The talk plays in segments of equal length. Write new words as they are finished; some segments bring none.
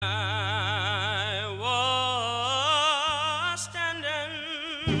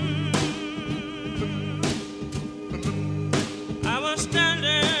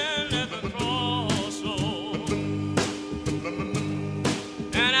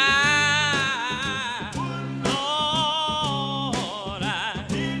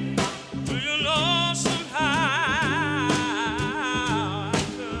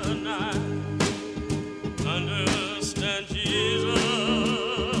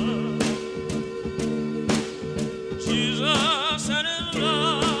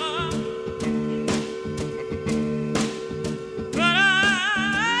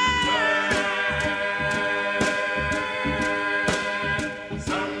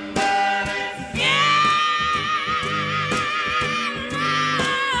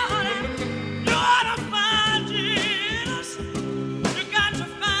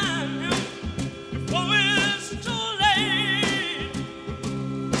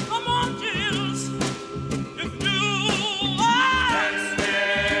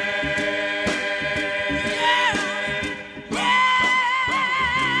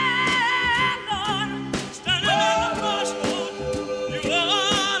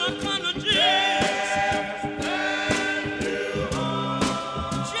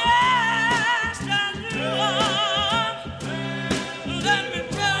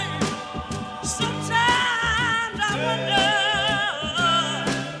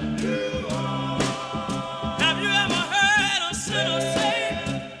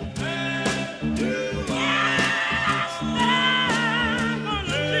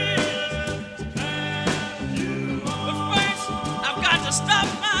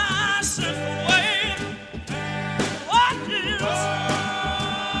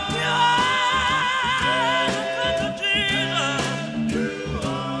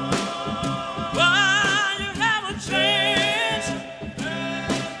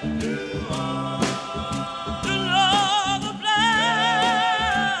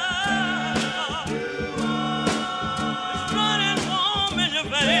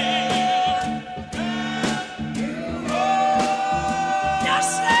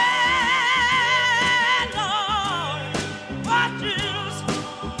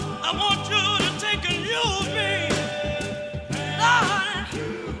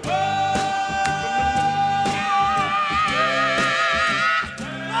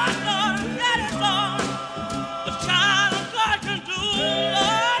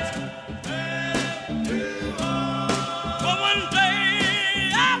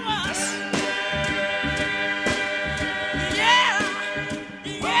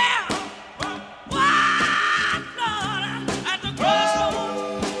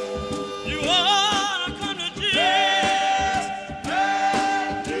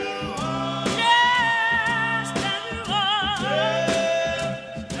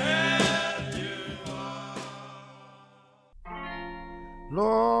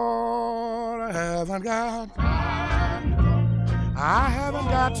Lord, I haven't got time. I haven't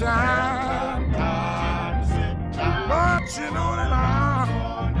got time. But you know that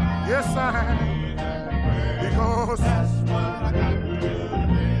yes, I am. Because I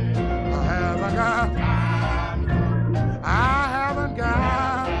haven't got time. I haven't got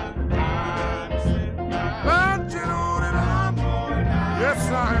time. But you know that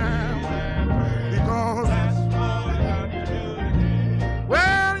yes, I am. Because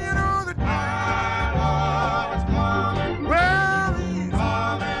well, you know that well, he's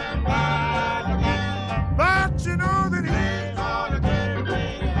coming back. But you know that he's gonna take me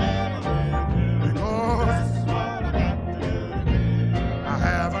to heaven. Because I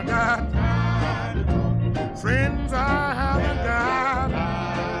haven't got friends, I haven't got.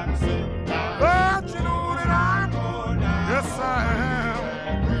 But you know that I'm yes, I am.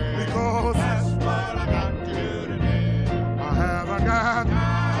 Because I haven't got.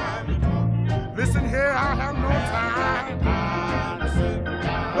 Listen here, I have no time.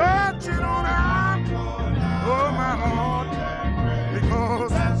 But you know that I'm, oh my Lord,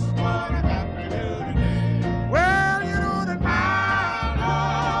 because well, you know that my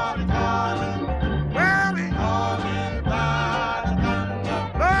Lord is coming. Well, he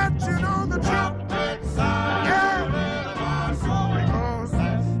but you know the trumpet sound. Yeah, because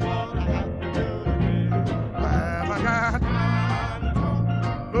I haven't got.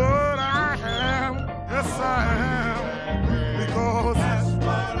 Lord, I am, yes I am, because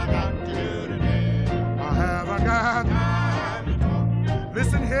I haven't got.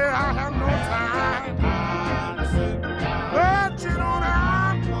 Listen here, I have no time. But you know that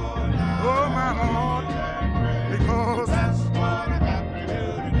I'm, oh my Lord, because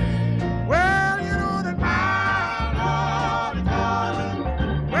well, you know that my Lord is coming.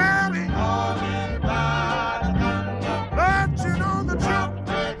 Well, he but you know the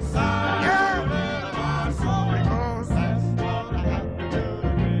trumpet sound. Yeah, because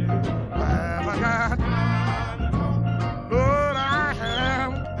I haven't got. Lord, I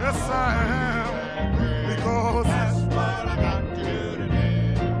am, yes I am, because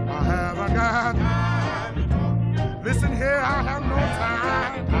I haven't got. Listen here, I have no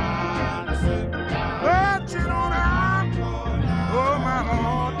time. But you know that I'm, oh my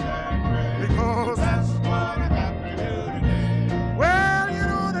Lord, because well, you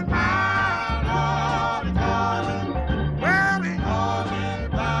know that my Lord is coming. Well, he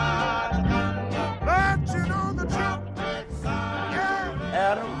but you know the trumpet sound. Yeah.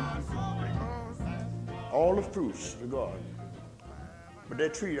 Adam, all the fruits of the garden. But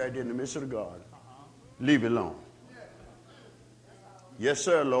that tree right there in the midst of the garden, leave it alone. Yes,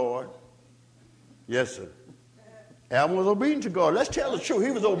 sir, Lord. Yes, sir. Adam was obedient to God. Let's tell the truth. He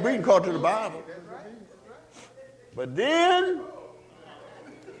was obedient according to the Bible. But then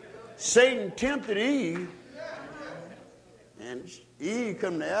Satan tempted Eve, and Eve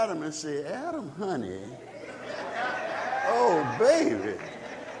come to Adam and said, Adam, honey, oh, baby,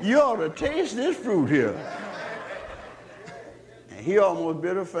 you ought to taste this fruit here. And he almost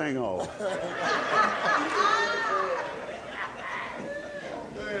bit her finger off.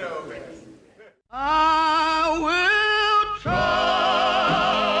 I will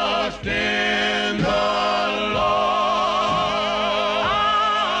trust in the Lord.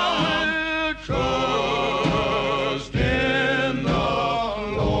 I will trust in the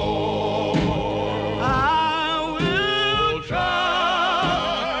Lord. I will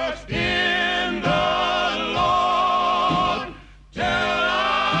trust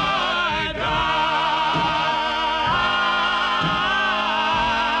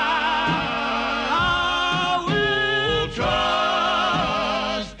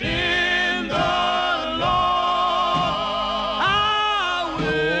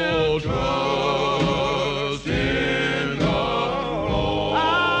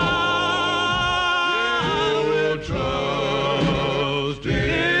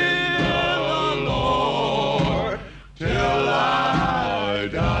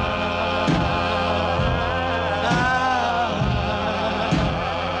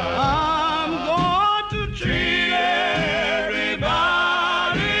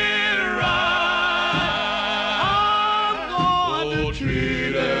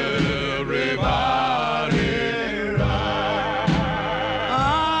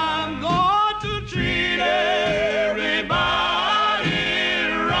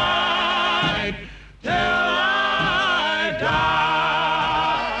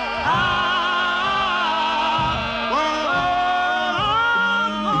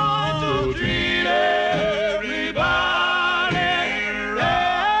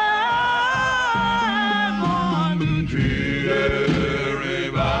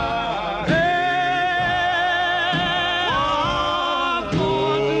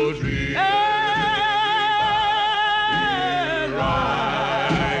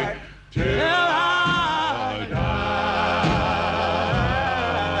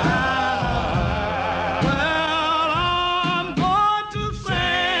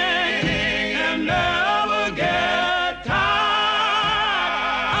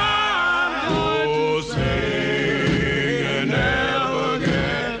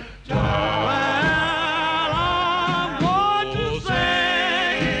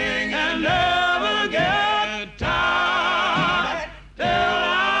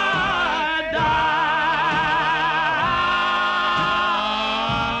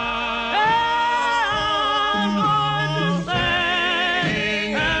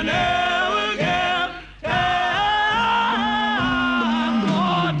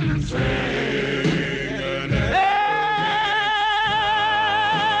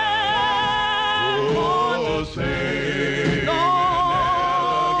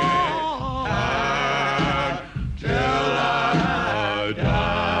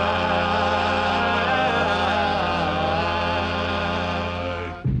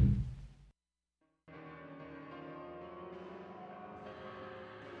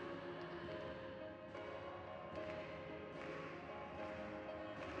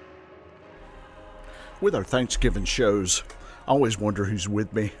with our Thanksgiving shows, I always wonder who's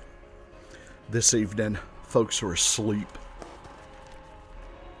with me this evening. Folks are asleep.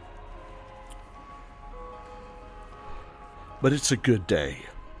 But it's a good day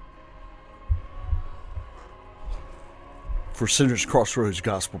for Sinners Crossroads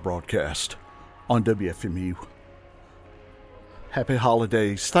Gospel Broadcast on WFMU. Happy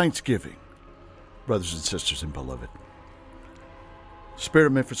holidays, Thanksgiving, brothers and sisters and beloved. Spirit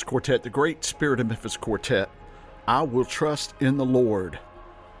of Memphis Quartet, the great Spirit of Memphis Quartet, I Will Trust in the Lord.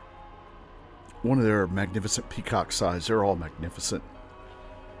 One of their magnificent peacock size. They're all magnificent.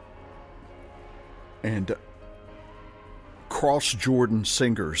 And Cross Jordan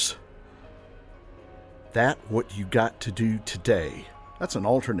Singers, That What You Got to Do Today. That's an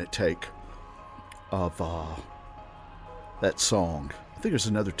alternate take of that song. I think there's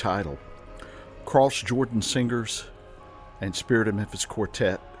another title. Cross Jordan Singers and Spirit of Memphis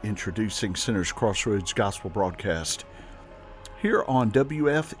Quartet introducing Sinners Crossroads Gospel Broadcast here on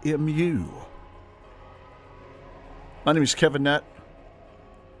WFMU. My name is Kevin Nutt.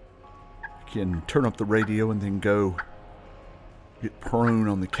 You can turn up the radio and then go get prone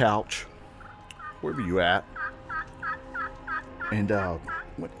on the couch, wherever you at. And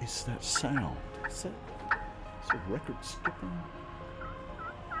what is that sound? Is a record skipping?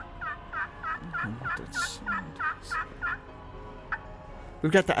 I don't know what that sound is.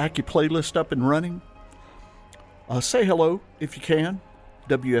 We've got the Aki playlist up and running. Say hello if you can.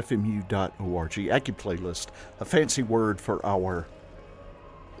 WFMU.org. Aki playlist, a fancy word for our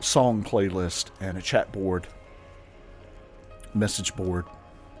song playlist and a chat board, message board.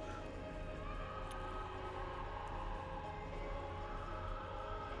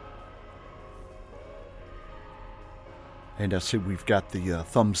 And I see we've got the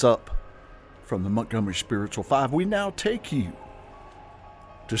thumbs up from the Montgomery Spiritual 5. We now take you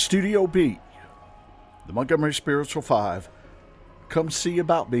to Studio B, the Montgomery Spiritual 5. Come see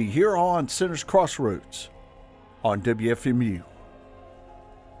about me here on Sinners Crossroads on WFMU.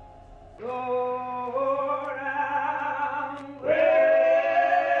 Lord,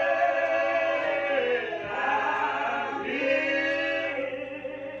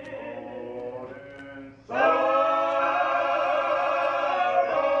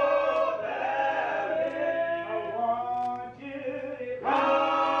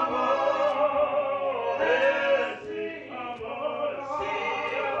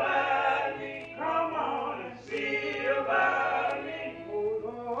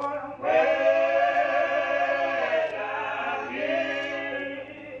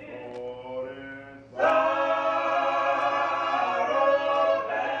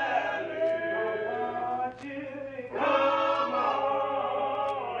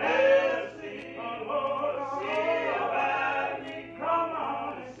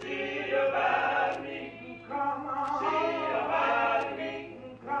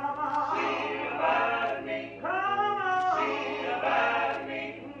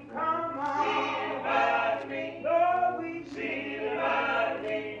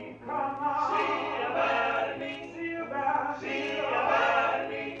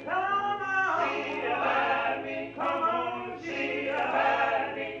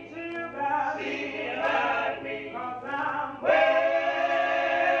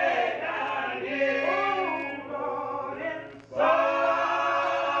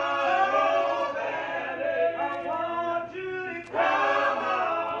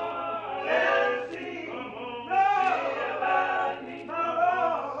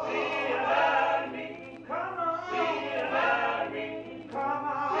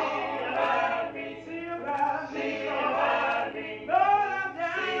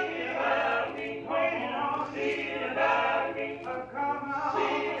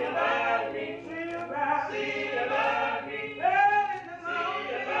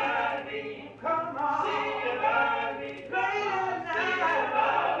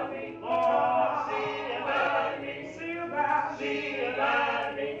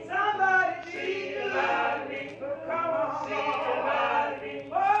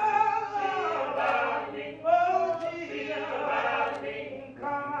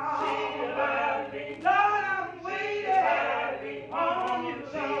 I'm waiting on you,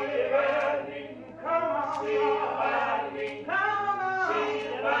 Lord.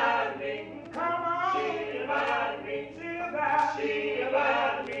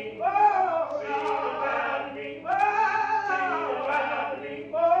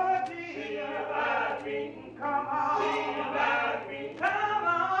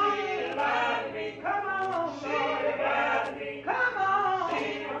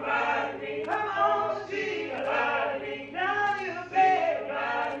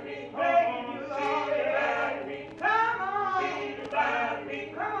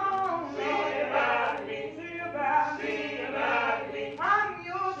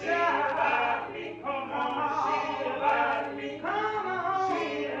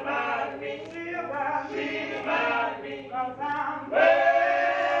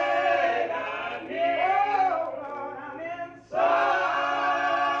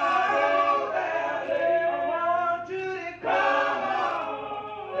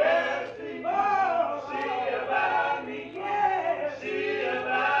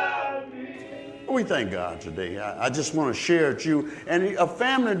 we thank God today. I just want to share with you. And a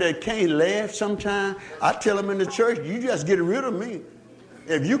family that can't laugh sometimes, I tell them in the church, you just get rid of me.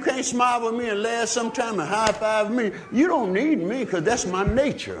 If you can't smile with me and laugh sometime and high five me, you don't need me because that's my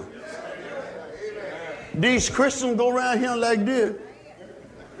nature. These Christians go around here like this.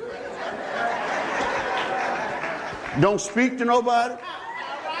 Don't speak to nobody.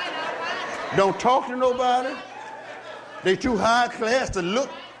 Don't talk to nobody. They too high class to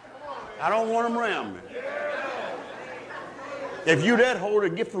look. I don't want them around me. If you that holy,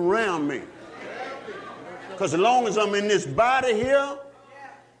 get from around me. Because as long as I'm in this body here,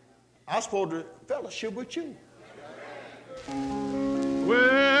 I'm supposed to fellowship with you.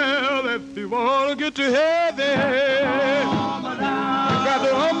 Well, if you want to get to heaven, you got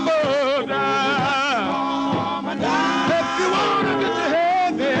to humble down. If you want to get to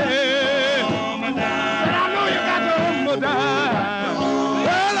heaven, and I know you got to humble down.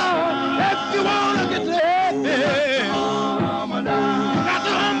 Well, if you want to get to heaven, you got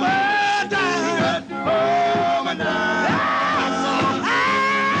to humble down.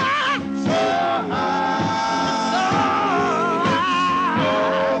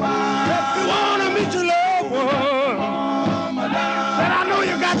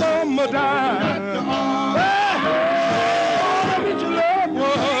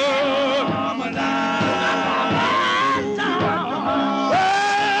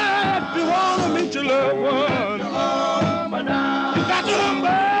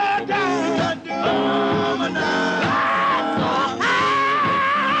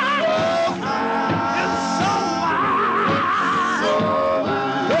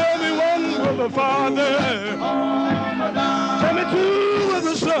 Father, tell me two with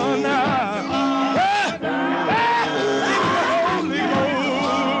the Son now. Holy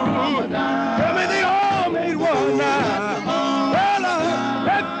Ghost, tell me they all made one now. Well,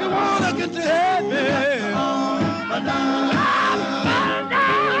 if you want to get to heaven,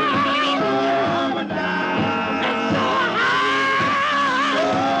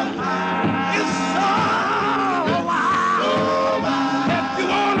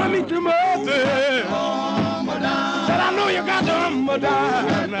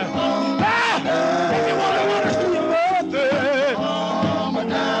 down. If you want to see your mother,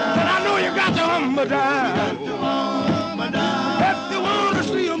 then I know you got to humble down. If you want to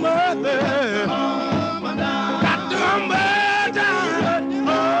see your mother, got to humble down.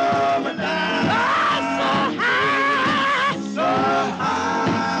 So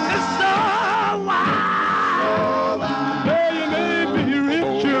high, it's so wide. There you may be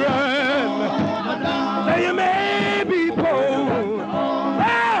rich and there you may be poor.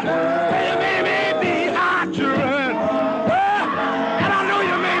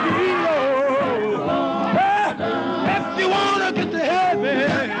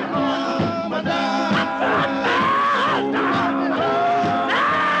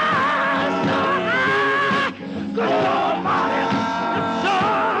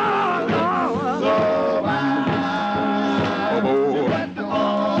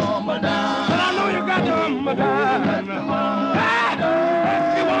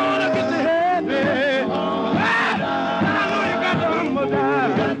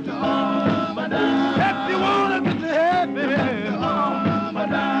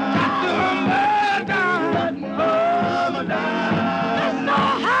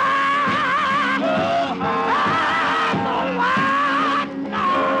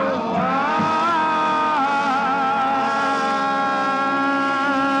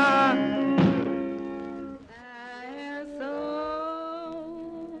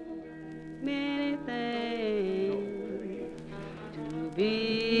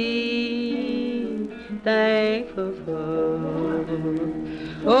 Thankful for.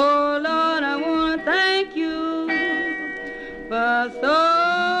 Oh Lord, I want to thank you for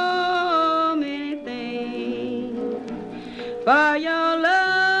so many things, for your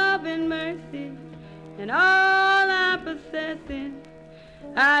love and mercy and all I'm possessing.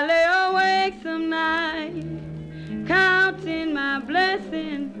 I lay awake some nights counting my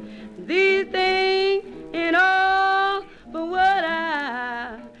blessings, these things and all for what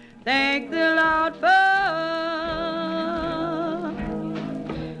I thank the Lord for.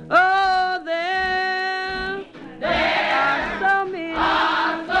 Oh, there are so many. Oh,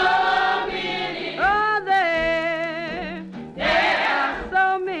 there are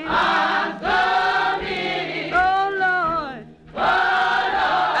so many. Oh, Lord,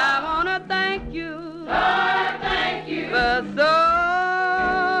 I want to thank you for so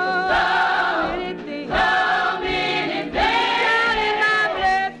many things. Counting my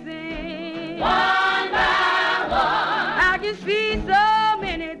blessings. One by one. I can see so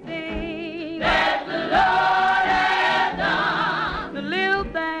many things.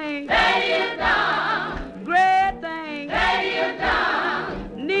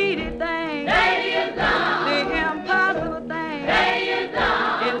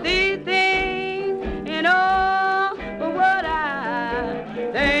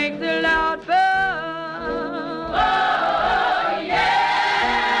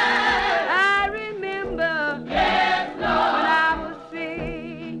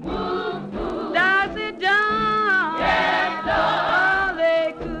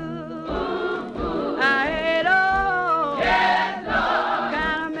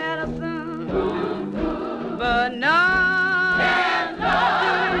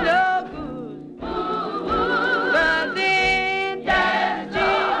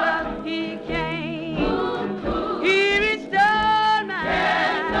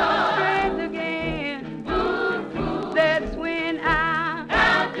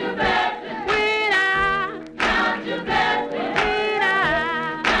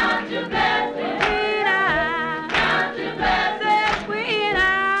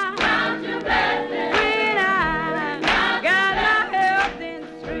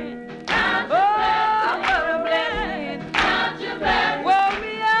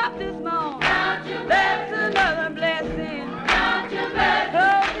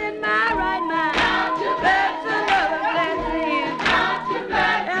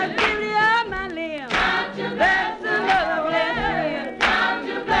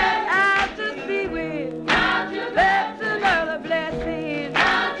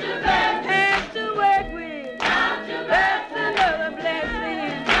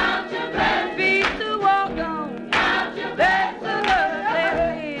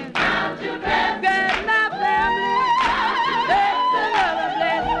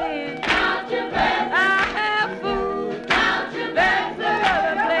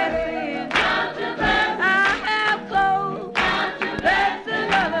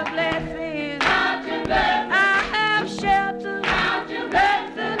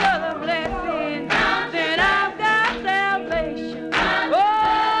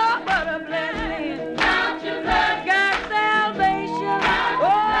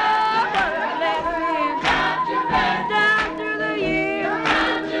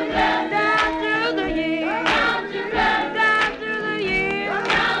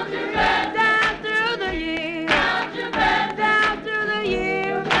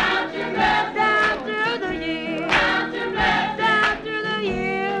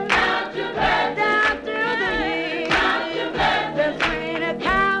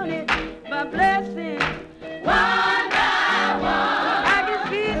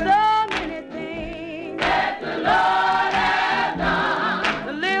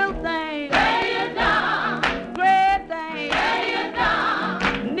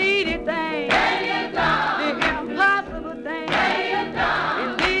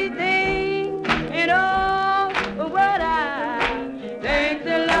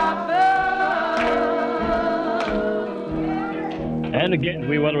 And again,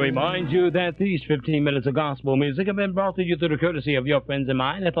 we want to remind you that these 15 minutes of gospel music have been brought to you through the courtesy of your friends and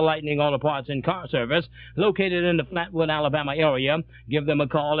mine at the Lightning Auto Parts and Car Service, located in the Flatwood, Alabama area. Give them a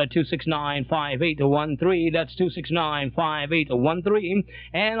call at 269-5813. That's 269-5813.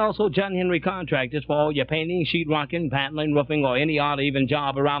 And also John Henry Contractors for all your painting, sheetrocking, paneling, roofing, or any odd even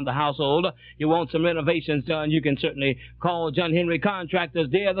job around the household. You want some renovations done, you can certainly call John Henry Contractors.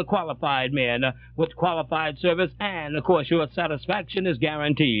 They're the qualified men with qualified service, and of course your satisfaction is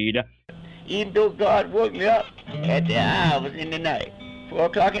guaranteed. Even though God woke me up at the hours in the night, 4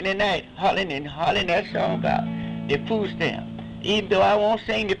 o'clock in the night, hollering that song about the food stamp. Even though I won't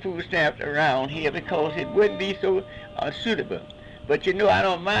sing the food stamps around here because it wouldn't be so suitable. But you know, I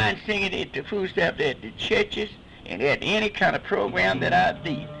don't mind singing it, the food stamp at the churches and at any kind of program that I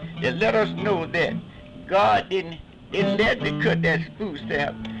be. To let us know that God didn't let me cut that food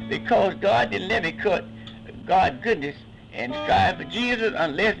stamp, because God didn't let me cut God's goodness and strive for Jesus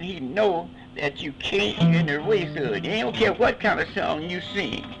unless he know that you can't in the race of it. You don't care what kind of song you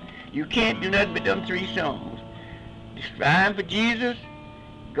sing. You can't do nothing but them 3 songs. Strive for Jesus,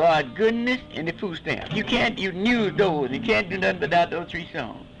 God's goodness, and the food stamp. You use those. You can't do nothing without those 3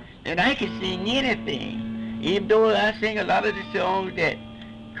 songs. And I can sing anything. Even though I sing a lot of the songs that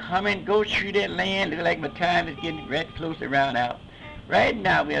come and go through that land, look like my time is getting right close to round out. Right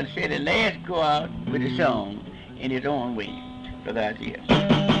now, we'll say the last go out with a song in his own way. So that's it.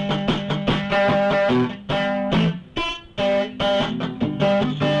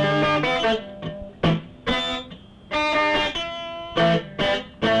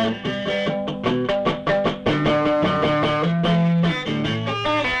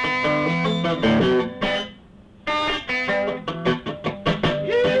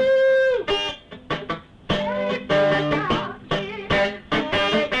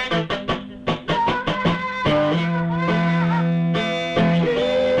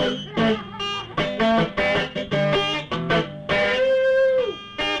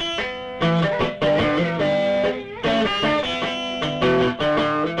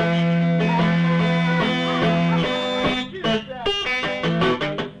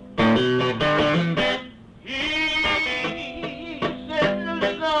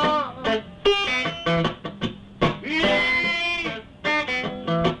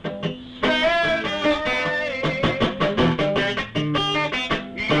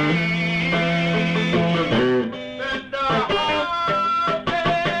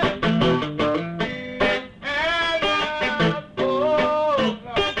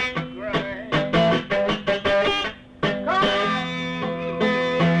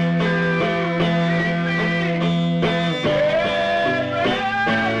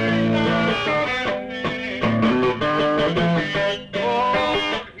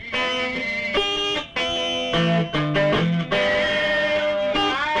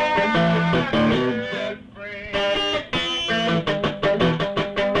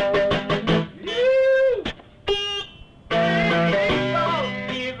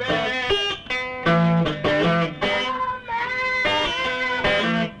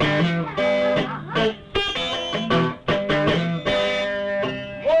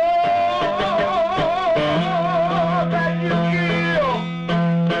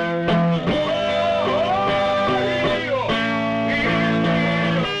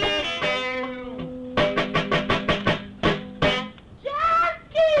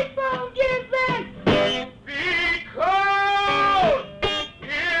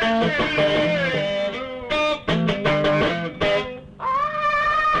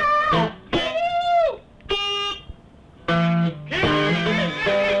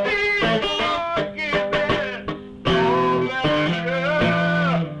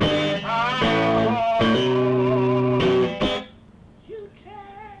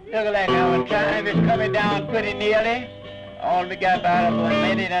 Look like our time is coming down pretty nearly. All we got about 1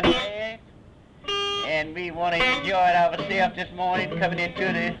 minute and a half. And we want to enjoy ourselves this morning, coming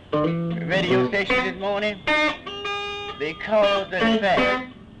into the radio station this morning, because of the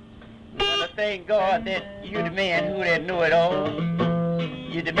fact we want to thank God that you the man who that know it all.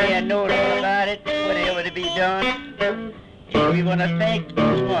 You the man knows all about it, whatever to be done. And we want to thank each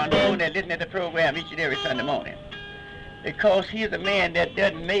one who that listen to the program each and every Sunday morning, because he's a man that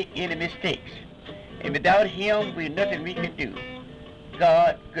doesn't make any mistakes. And without him, we're nothing we can do.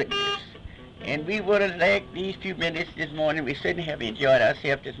 God's goodness. And we would have liked these few minutes this morning. We certainly have enjoyed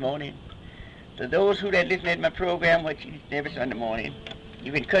ourselves this morning. To those who that listen to my program, which is every Sunday morning,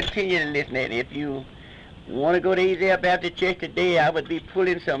 you can continue to listen to it. If you want to go to Ezekiel Baptist Church today, I would be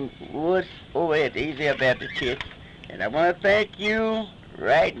pulling some woods over at the Ezekiel Baptist Church. And I want to thank you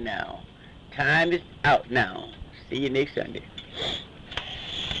right now. Time is out now. See you next Sunday.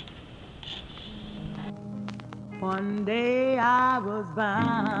 One day I was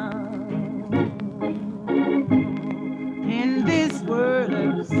bound in this world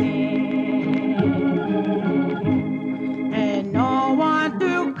of sin, and no one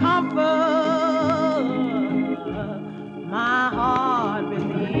to comfort my heart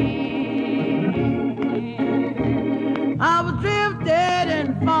within. I was drifted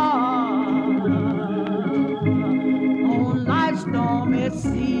and far on life's stormy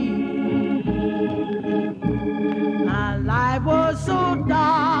sea. My life was so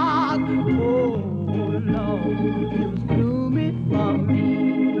dark, oh Lord, it was gloomy for me.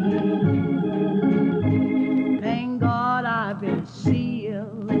 Thank God I've been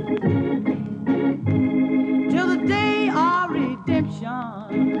sealed till the day of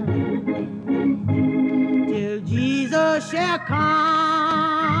redemption, till Jesus shall come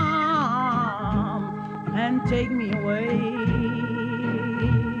and take me away.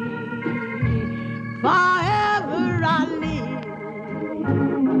 Forever I live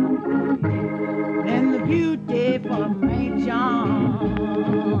in the beautiful mansion.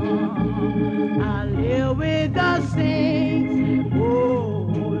 I live with the saints, oh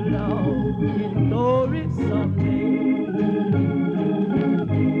Lord, in glory someday.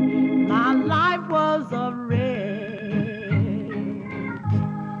 My life was a wreck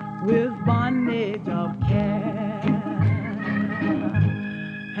with bondage of care.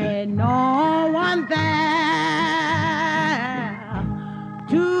 Had no one there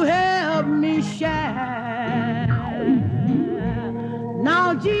to help me share.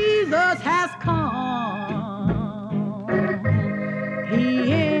 Now Jesus has come,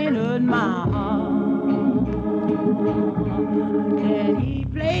 he entered my heart, and he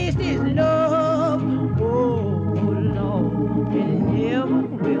placed his love, oh Lord, and never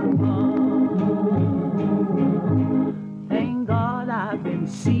will come. Thank God I've been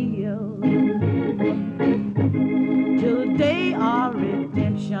sealed till the day of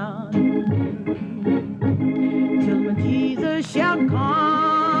redemption, till when Jesus shall come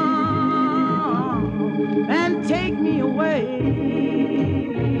and take me away.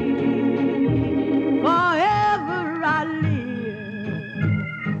 Forever I live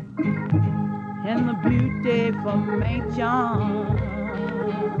in the beautiful mansion.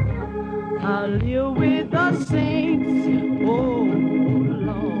 I live with the saints, oh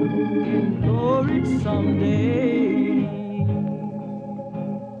Lord, in glory someday.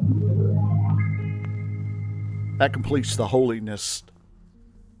 That completes the holiness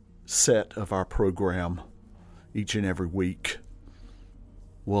set of our program each and every week.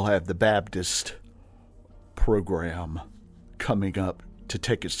 We'll have the Baptist program coming up to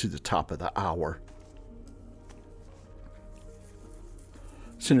take us to the top of the hour.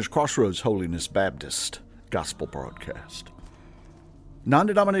 Sinners Crossroads Holiness Baptist Gospel Broadcast.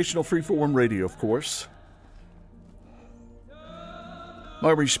 Non-denominational freeform radio, of course.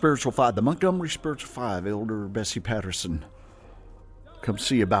 Montgomery Spiritual 5, the Montgomery Spiritual 5, Elder Bessie Patterson. Come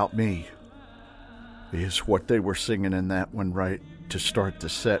see about me is what they were singing in that one right to start the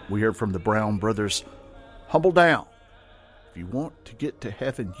set. We heard from the Brown Brothers, Humble Down. If you want to get to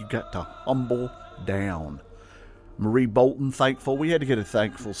heaven, you got to humble down. Marie Bolton, Thankful. We had to get a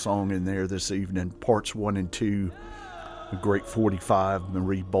thankful song in there this evening, parts 1 and 2. A great 45,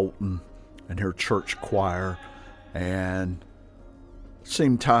 Marie Bolton and her church choir. And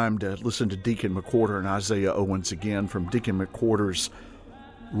same time to listen to Deacon McWhorter and Isaiah Owens again from Deacon McWhorter's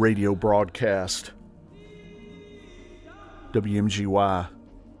radio broadcast. WMGY,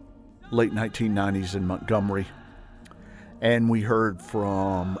 late 1990s in Montgomery. And we heard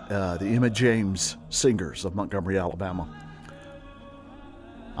from the Emma James Singers of Montgomery, Alabama.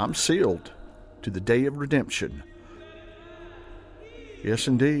 I'm sealed to the day of redemption. Yes,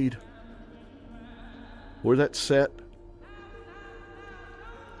 indeed. We're that set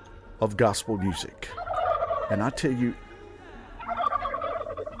of gospel music. And I tell you,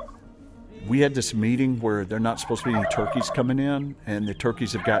 we had this meeting where there are not supposed to be any turkeys coming in, and the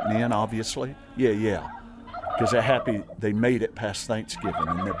turkeys have gotten in, obviously. Yeah. Because they're happy they made it past Thanksgiving,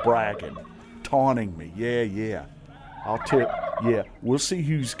 and they're bragging, taunting me. Yeah. I'll tip. Yeah, we'll see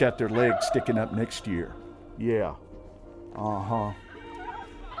who's got their legs sticking up next year. Yeah.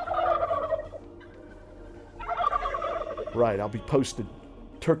 Right, I'll be posting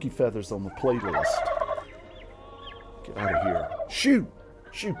turkey feathers on the playlist. Get out of here. Shoot.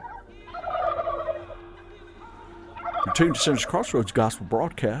 You're tuned to Sinners Crossroads Gospel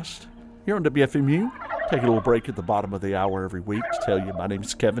Broadcast here on WFMU. Take a little break at the bottom of the hour every week to tell you my name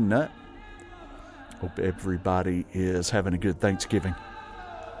is Kevin Nutt. Hope everybody is having a good Thanksgiving.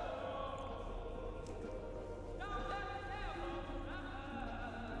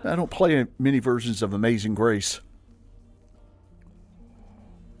 I don't play many versions of Amazing Grace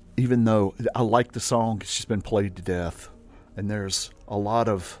even though I like the song, it's just been played to death. And there's a lot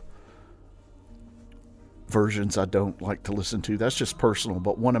of versions I don't like to listen to. That's just personal.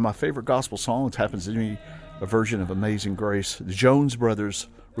 But one of my favorite gospel songs happens to be a version of Amazing Grace. The Jones Brothers,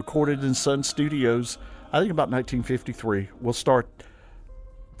 recorded in Sun Studios, I think about 1953. We'll start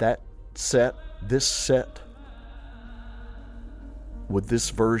this set, with this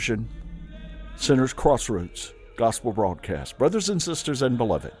version, Sinner's Crossroads Gospel Broadcast. Brothers and sisters and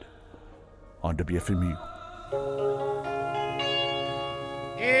beloved, on WFMU.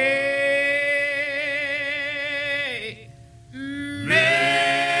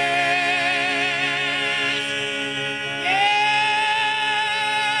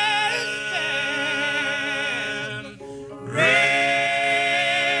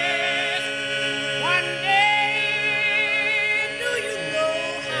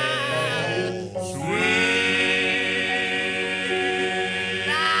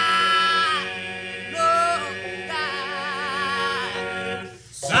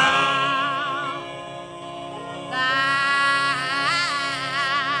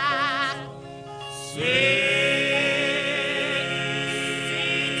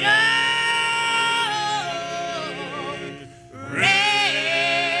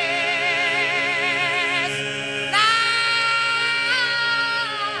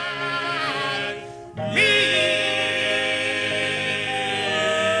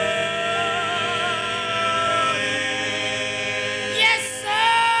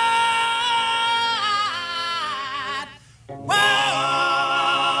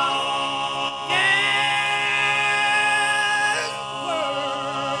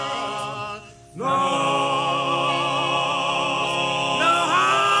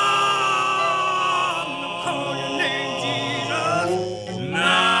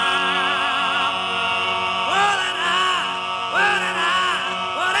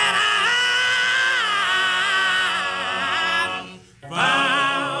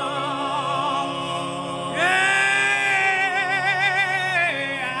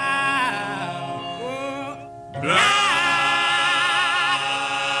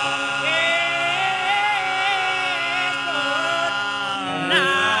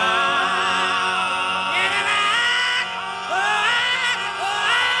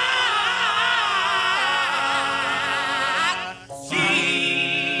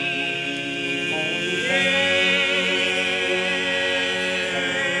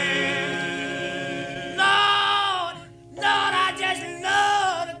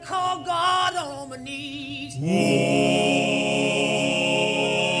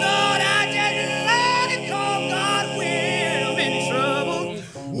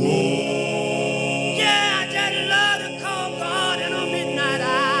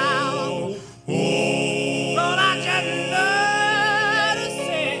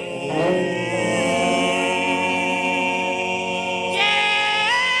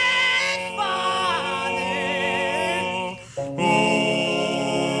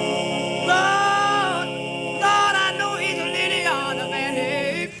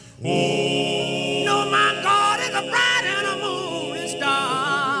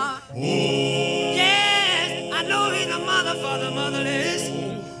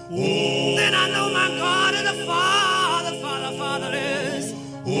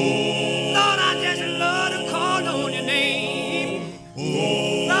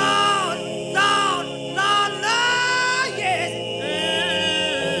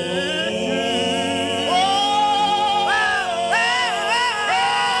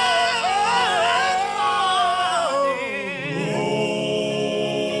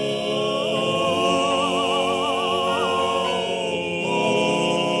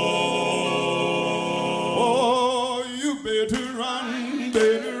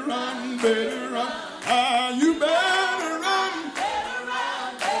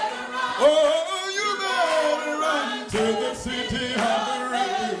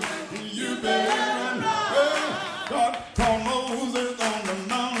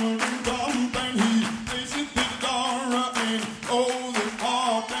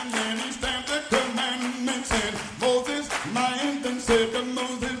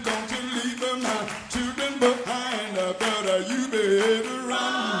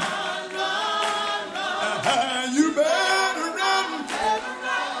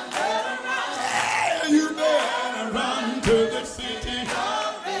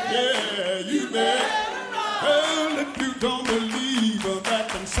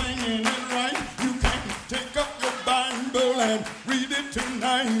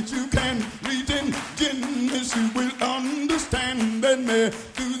 Tonight you can read in Genesis, you will understand, and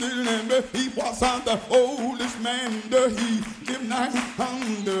through He was the oldest man. He lived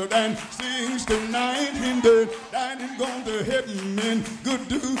 969 and died and gone to heaven in good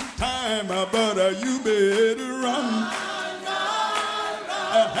due time. But you better run.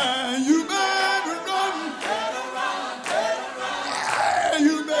 You better run.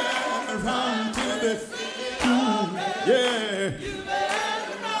 You better run to the tomb. Yeah.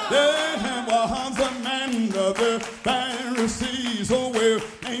 There was a man of the Pharisees, oh well,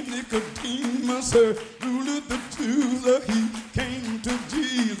 named Nicodemus, ruled the Jews. He came to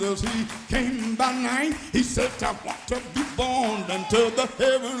Jesus. He came by night. He said, I want to be born into the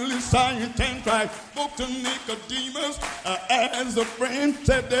heavenly science and Christ. Spoke to Nicodemus as a friend.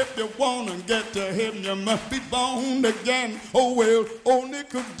 Said, if you want to get to heaven, you must be born again. Oh well, old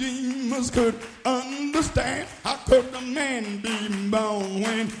Nicodemus could understand. How could a man be born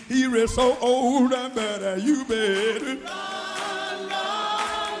when he is so old? But you better run,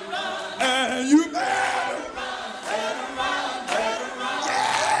 you better run,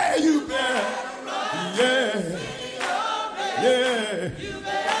 yeah, you better, yeah.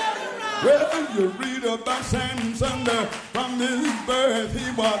 Well, you read about Samson from his birth. He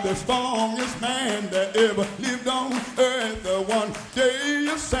was the strongest man that ever lived on earth. One day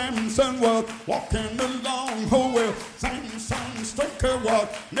Samson was walking along. Oh well, Samson's stroker was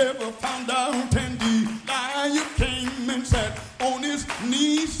never found out. And Delilah came and sat on his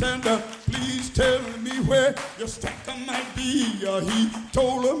knees and please tell me where your striker might be. He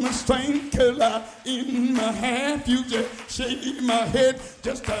told her, my strength lie in my hand. You just shave my head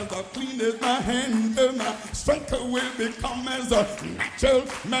just as clean as my hand. My striker will become as a natural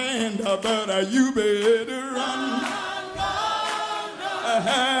man. But you better run.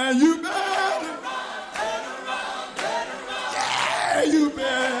 You better run. Yeah, you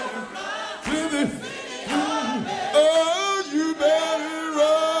better run. Oh, you better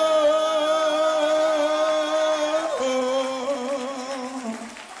run.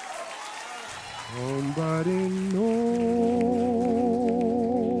 Somebody knows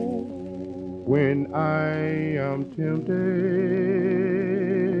when I am tempted.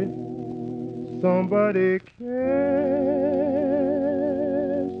 Somebody cares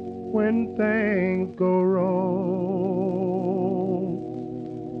when things go wrong.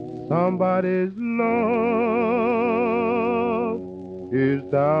 Somebody's love is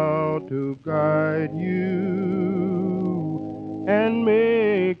thou to guide you and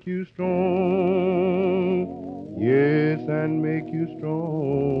make you strong. Yes, and make you strong.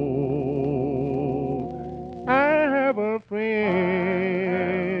 I have a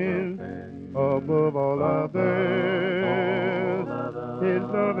friend above all others. His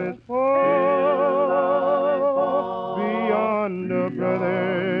love is far beyond a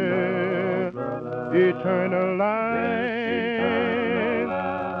brother. Eternal life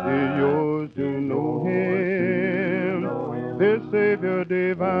is yours to know him. This Savior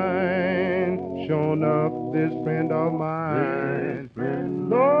divine, shown up this friend of mine.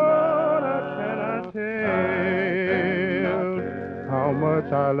 Lord, I cannot tell how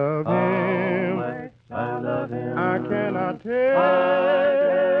much I love him. I cannot tell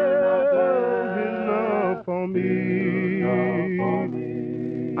his love for me.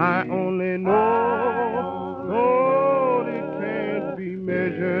 I only know, Lord, it can't be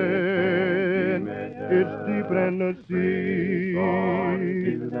measured. It's deeper than the sea.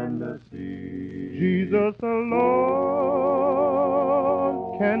 Jesus alone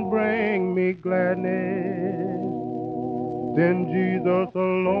can bring me gladness. Then Jesus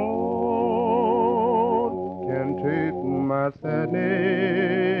alone can take my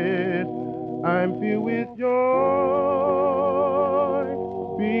sadness. I'm filled with joy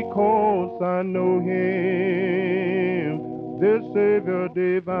because I know him, this Savior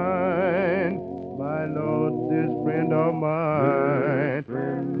divine, my Lord, this friend of mine.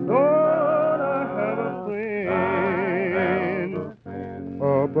 Lord, I have a friend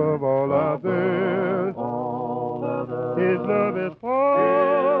above all others. His love is far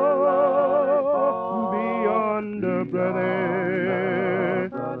beyond a brother.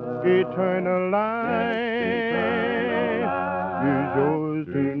 Eternal life is yours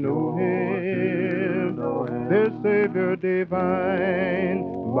to know him, this Savior divine,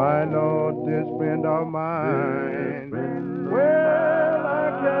 my Lord, this friend of mine. Well, I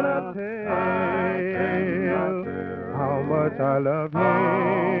cannot tell how much I love him.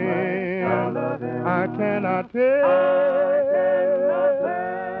 I cannot tell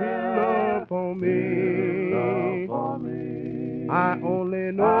his love for me. I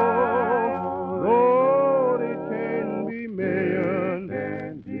only know, Lord, it can be measured.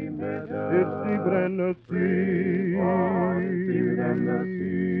 It's deeper than the sea. and the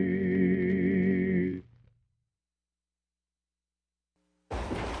sea.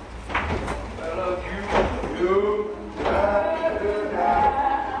 You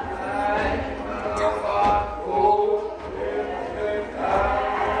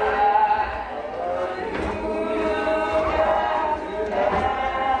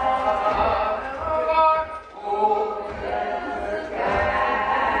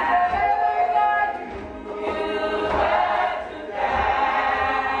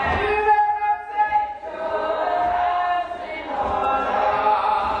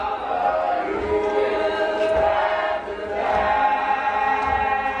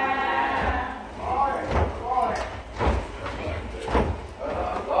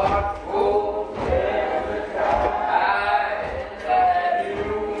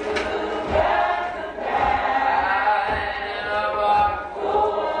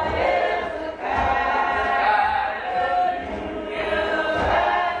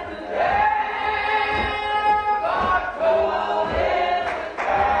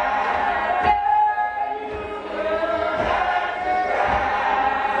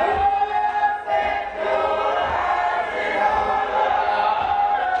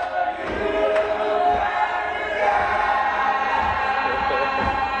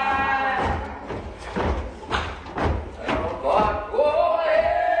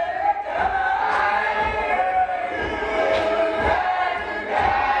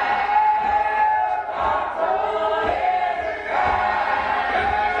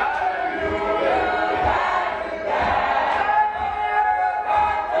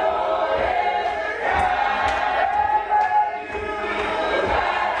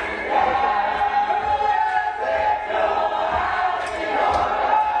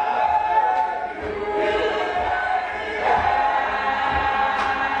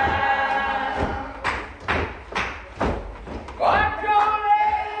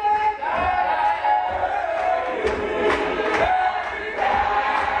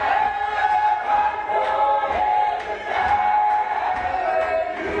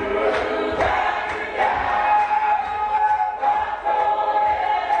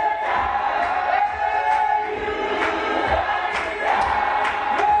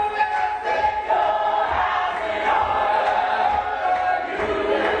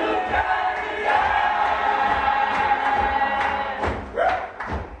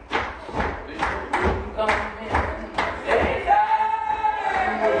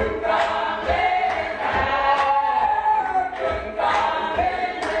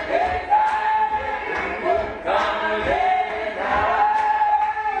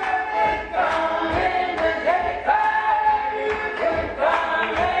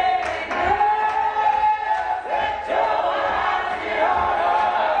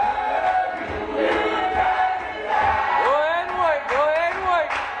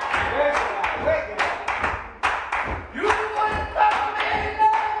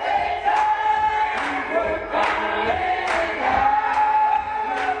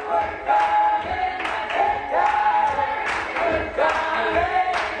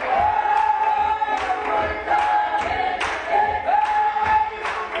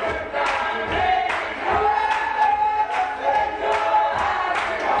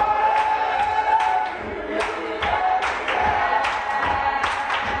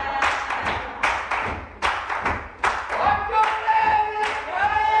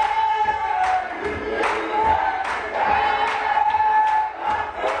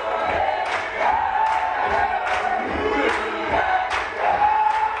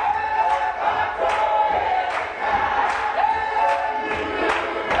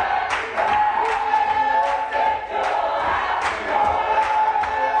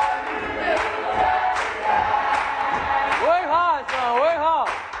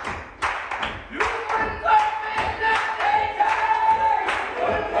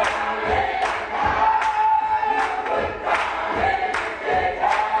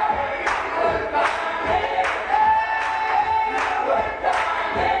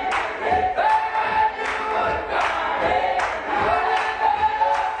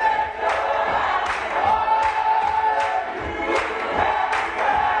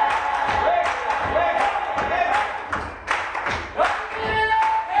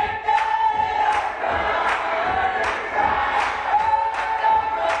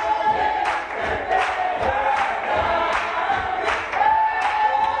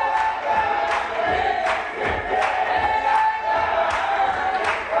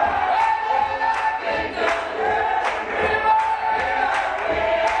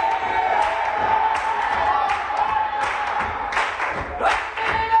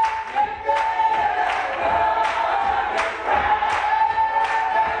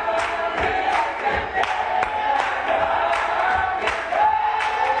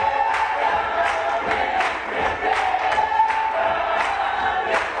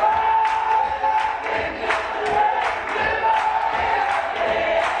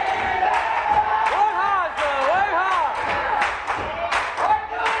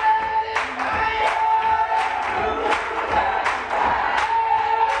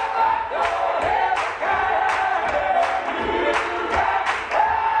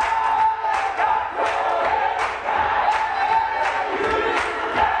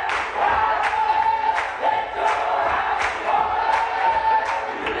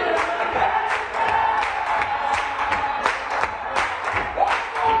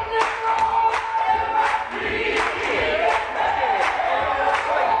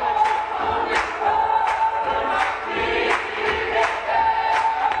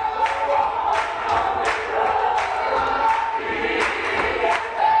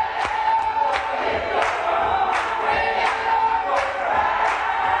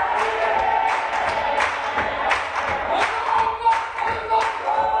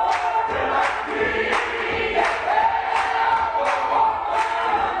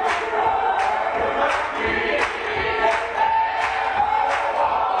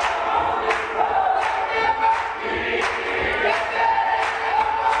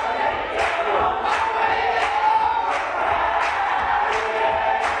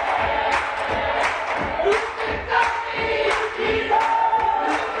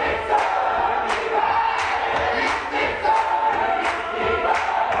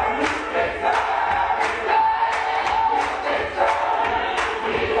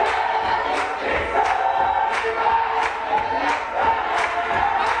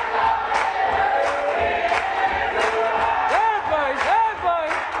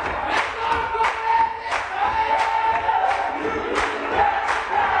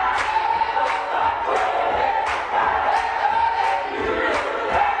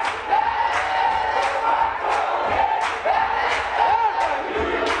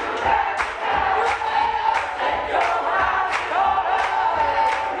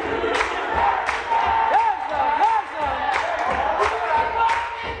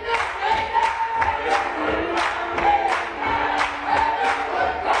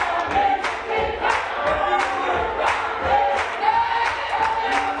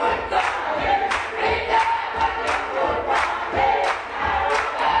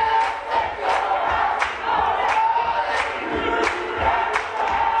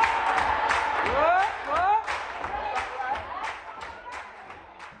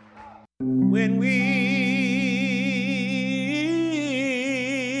when we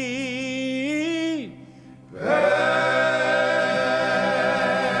pack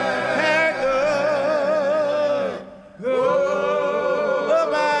up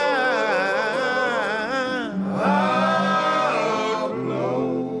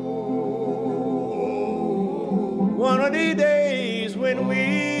one of these days when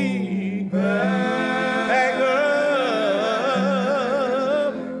we pack up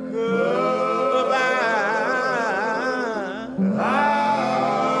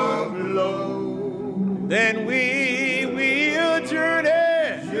then we will journey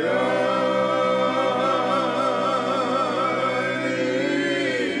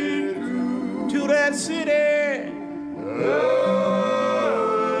to that city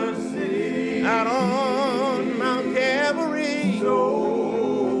out on Mount Calvary.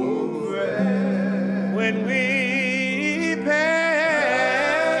 When we pack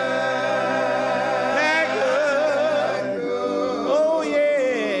up, oh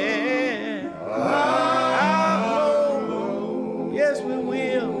yeah, I'll go. Yes, we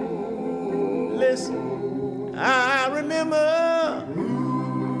will. Listen, I remember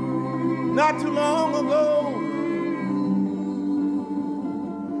not too long ago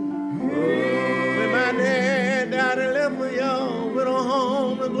when my dad died and left me young, went on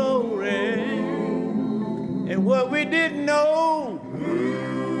home to glory. And what we didn't know,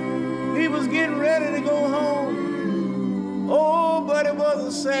 he was getting ready to go home. Oh, but it was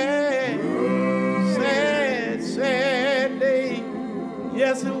a sad, sad, sad day.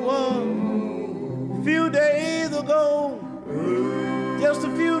 Yes, it was. A few days ago, just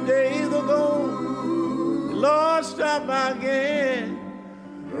a few days ago, the Lord stopped by again,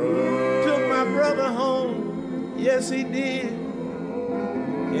 took my brother home. Yes, he did.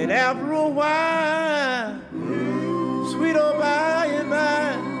 And after a while, sweet old by and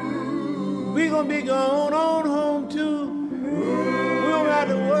by, we gonna be going on home too. We don't have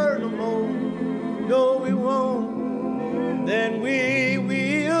to worry no more. No, we won't. Then we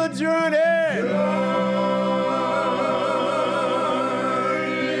will journey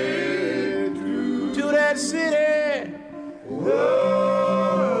to that city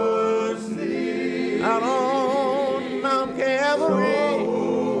out on Mount Calvary.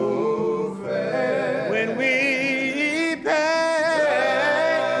 When we pack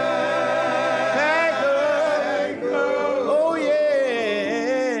up, oh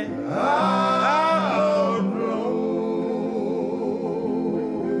yeah, I'll go.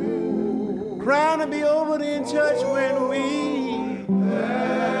 Crown to be over in church when we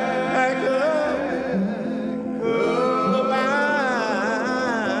pack up.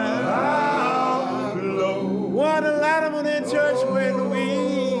 What a lot of them in church when we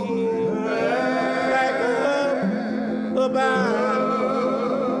pack up about.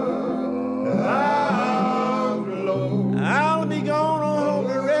 I'll be going on home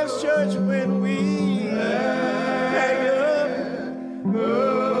to rest church when we pack up about.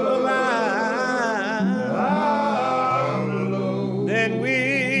 Then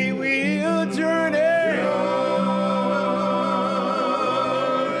we will journey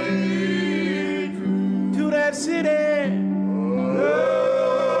to that city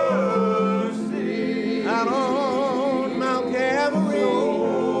out on Mount Calvary.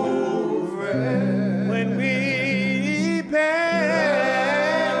 When we pack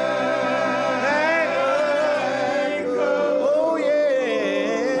up, oh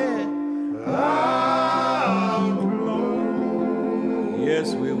yeah,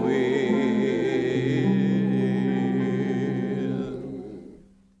 yes we will.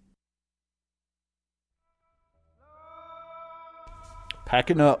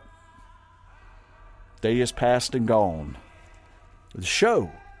 Packing up. Day is past and gone. The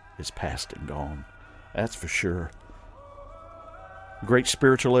show is past and gone. That's for sure. Great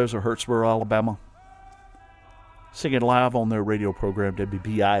spiritualists of Hurtsboro, Alabama. Singing live on their radio program,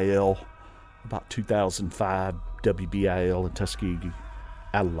 WBIL, about 2005, WBIL in Tuskegee,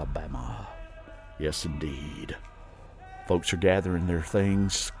 Alabama. Yes, indeed. Folks are gathering their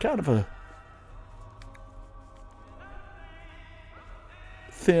things. Kind of a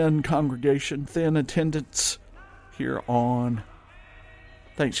thin congregation, thin attendance here on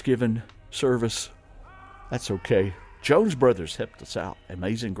Thanksgiving service. That's okay. Jones Brothers helped us out.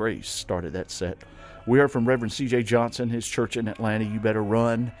 Amazing Grace started that set. We heard from Reverend C.J. Johnson, his church in Atlanta. You better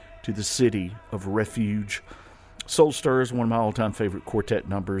run to the city of refuge. Soul Stirrers, one of my all-time favorite quartet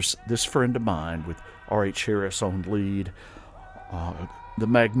numbers. This Friend of Mine with R.H. Harris on lead. The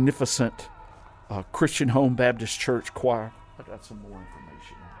magnificent Christian Home Baptist Church choir. I got some more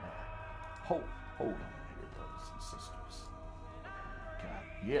information. Hold on here, brothers and sisters. God,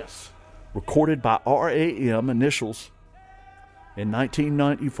 yes. recorded by RAM Initials in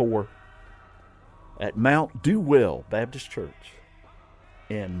 1994 at Mount Dewell Baptist Church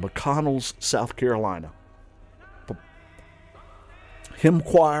in McConnells, South Carolina. Hymn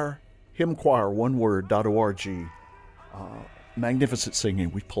choir, oneword.org. Magnificent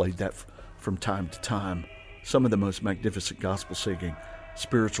singing. We played that from time to time. Some of the most magnificent gospel singing,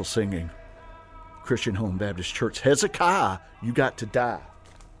 spiritual singing. Christian Home Baptist Church. Hezekiah, you got to die.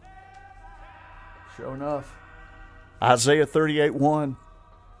 Sure enough. Isaiah 38:1.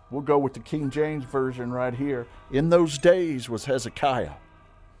 We'll go with the King James Version right here. In those days was Hezekiah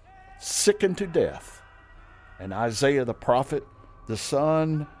sickened to death, and Isaiah the prophet, the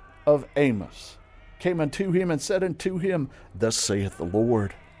son of Amos, came unto him and said unto him, Thus saith the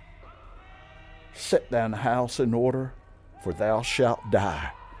Lord, Set thine house in order, for thou shalt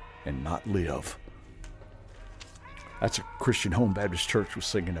die and not live. That's a Christian Home Baptist Church was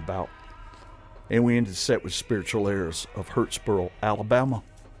singing about. And we ended the set with Spiritual Airs of Hurtsboro, Alabama.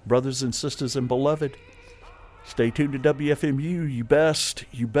 Brothers and sisters and beloved, stay tuned to WFMU, you best,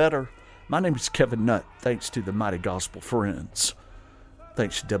 you better. My name is Kevin Nutt, thanks to the Mighty Gospel Friends.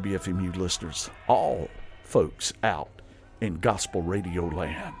 Thanks to WFMU listeners, all folks out in gospel radio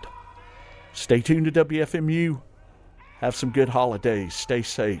land. Stay tuned to WFMU. Have some good holidays. Stay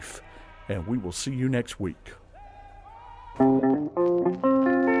safe. And we will see you next week. Lord,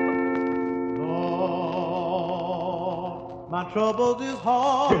 my troubles is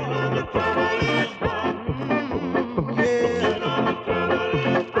hard. Yeah.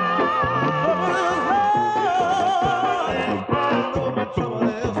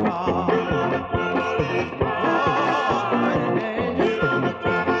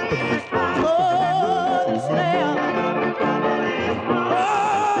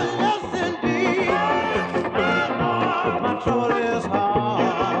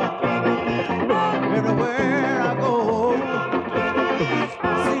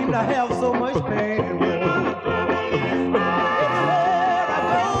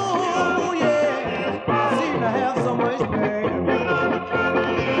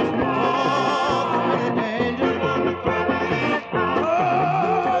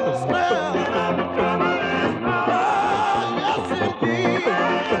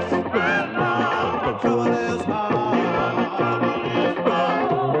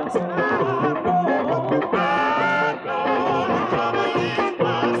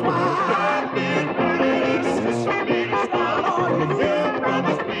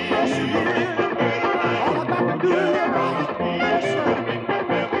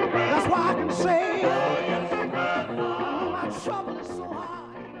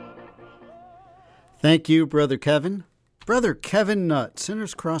 Thank you, Brother Kevin. Brother Kevin Nutt,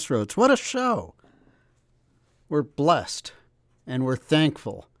 Sinners Crossroads. What a show. We're blessed and we're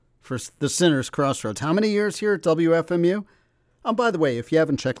thankful for the Sinners Crossroads. How many years here at WFMU? Oh, by the way, if you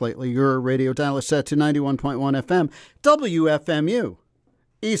haven't checked lately, your radio dial is set to 91.1 FM. WFMU,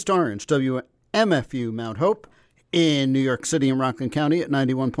 East Orange, WMFU, Mount Hope, in New York City and Rockland County at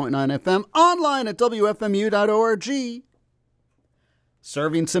 91.9 FM. Online at WFMU.org.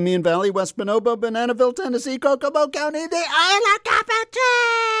 Serving Simeon Valley, West Bonobo, Bananaville, Tennessee, Kokomo County, the Isle of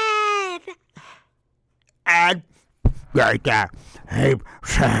Capuchin. And right there, hey,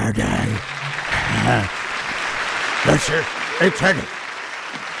 Saturday. That's it. Hey, Teddy.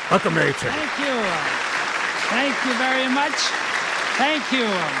 Welcome to Teddy. Thank you. Thank you very much. Thank you.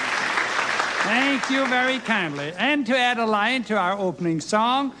 Thank you very kindly. And to add a line to our opening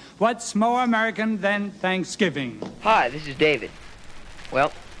song, what's more American than Thanksgiving? Hi, this is David.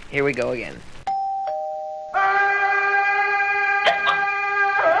 Well, here we go again.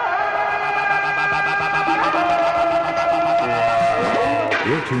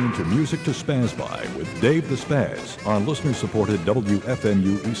 You're tuned to Music to Spaz By with Dave the Spaz on listener-supported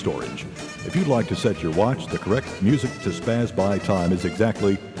WFMU East Orange. If you'd like to set your watch, the correct Music to Spaz By time is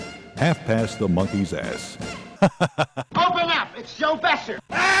exactly 1/2 the monkey's ass. Open up! It's Joe Besser!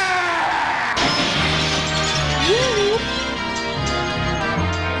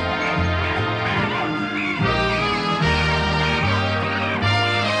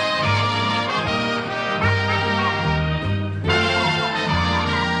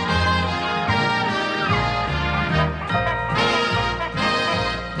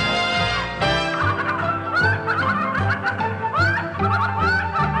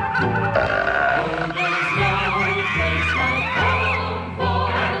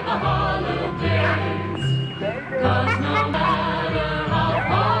 Cause no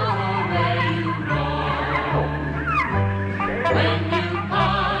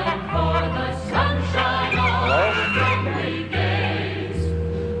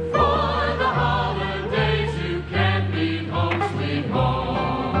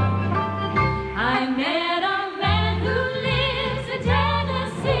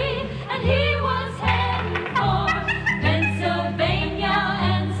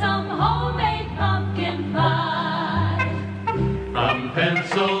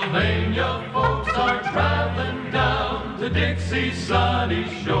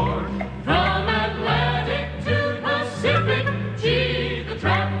sunny shore. From Atlantic to Pacific, gee, the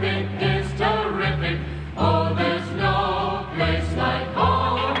traffic is terrific. Oh, there's no place like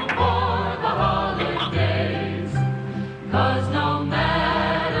home for the holidays. 'Cause no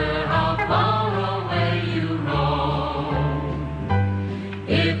matter how far away you roam,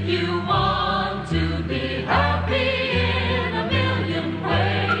 if you want to be happy in a million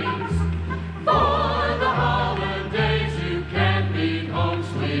ways, for the holidays you can't beat home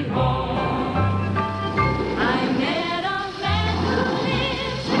sweet home. I met a man who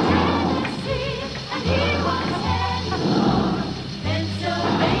lives in Tennessee, and he was headed for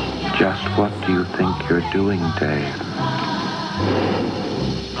Pennsylvania. Just what do you think you're doing, Dave?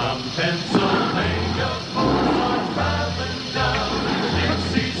 From Pennsylvania, folks are traveling down the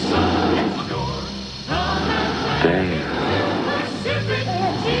Dixie sunny shore. Dave,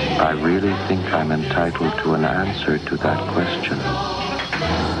 I really think I'm entitled to an answer to that question.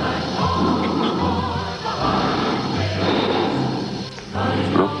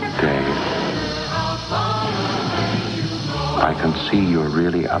 Look, Dave, I can see you're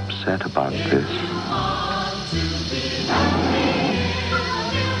really upset about this.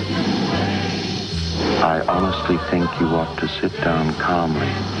 I honestly think you ought to sit down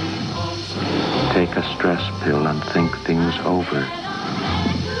calmly, take a stress pill, and think things over.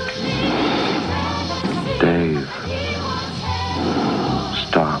 Dave,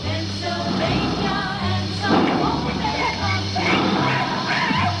 stop.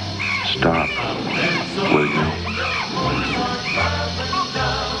 Stop, will you?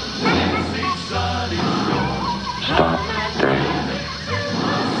 Stop, Dave.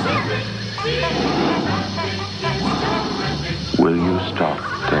 Will you stop,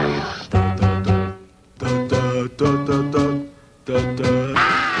 Dave?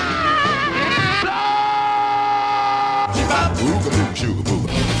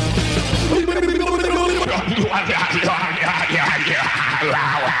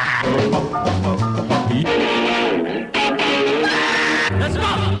 Let's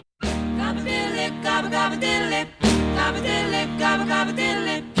go! Gobba-diddly, gobba-gobba-diddly, gobba-diddly,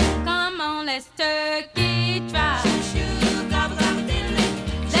 gobba-gobba-diddly. Come on, let's turkey try. Shoo-shoo, gobba-gobba-diddly.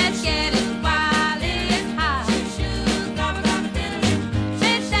 Let's get it while it's hot. Shoo-shoo, gobba-gobba-diddly.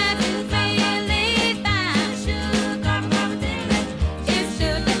 Let's dance and really fine. Shoo-shoo, gobba-gobba-diddly. It's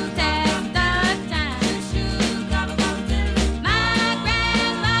still the test of time. Shoo-shoo, gobba-gobba-diddly. My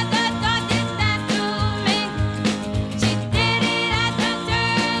grandmother taught this dance to me. She did it at the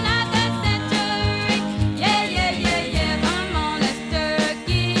turn of the century. Yeah, yeah, yeah, yeah. Come on, let's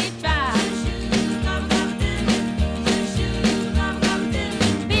turkey try.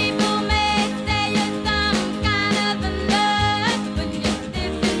 People may say you're some kind of a nut when you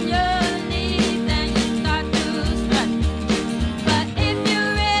stiffen your knees and you start to strut. But if you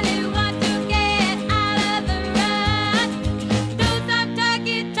really want to get out of the rut, do some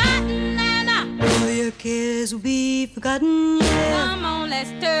turkey trotting and all your cares will be forgotten. Yeah. Come on,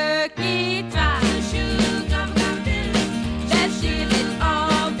 let's turkey try. Let's give it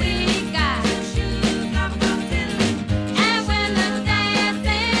all we got. And when the dance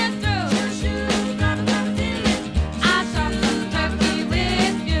is through, I'll talk some turkey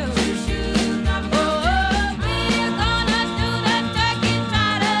with you. Oh, we're gonna do the turkey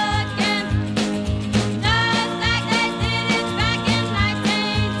trot again, just like they did it back in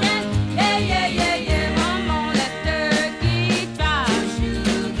 1910. Yeah, yeah, yeah, yeah. Come on, let's turkey trot.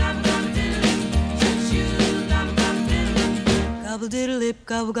 Gobble diddle lip,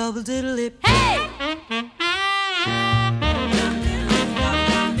 gobble gobble diddle lip. Hey!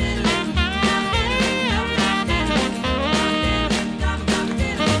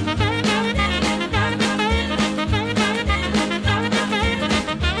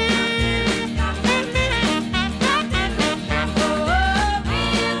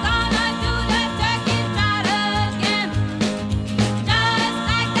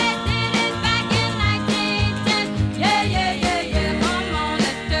 Yeah, yeah, yeah, yeah. Come on,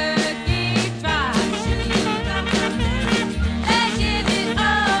 let's turkey trot.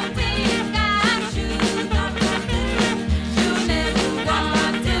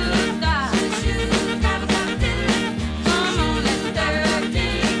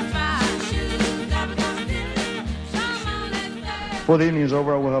 Before the evening's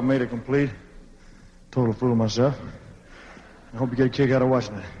over, I will have made it complete. Total fool of myself. I hope you get a kick out of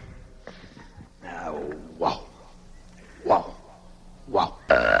watching it. Wow.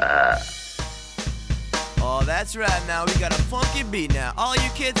 Oh, that's right. Now we got a funky beat now. All you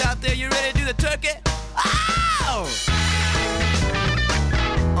kids out there, you ready to do the turkey? Oh!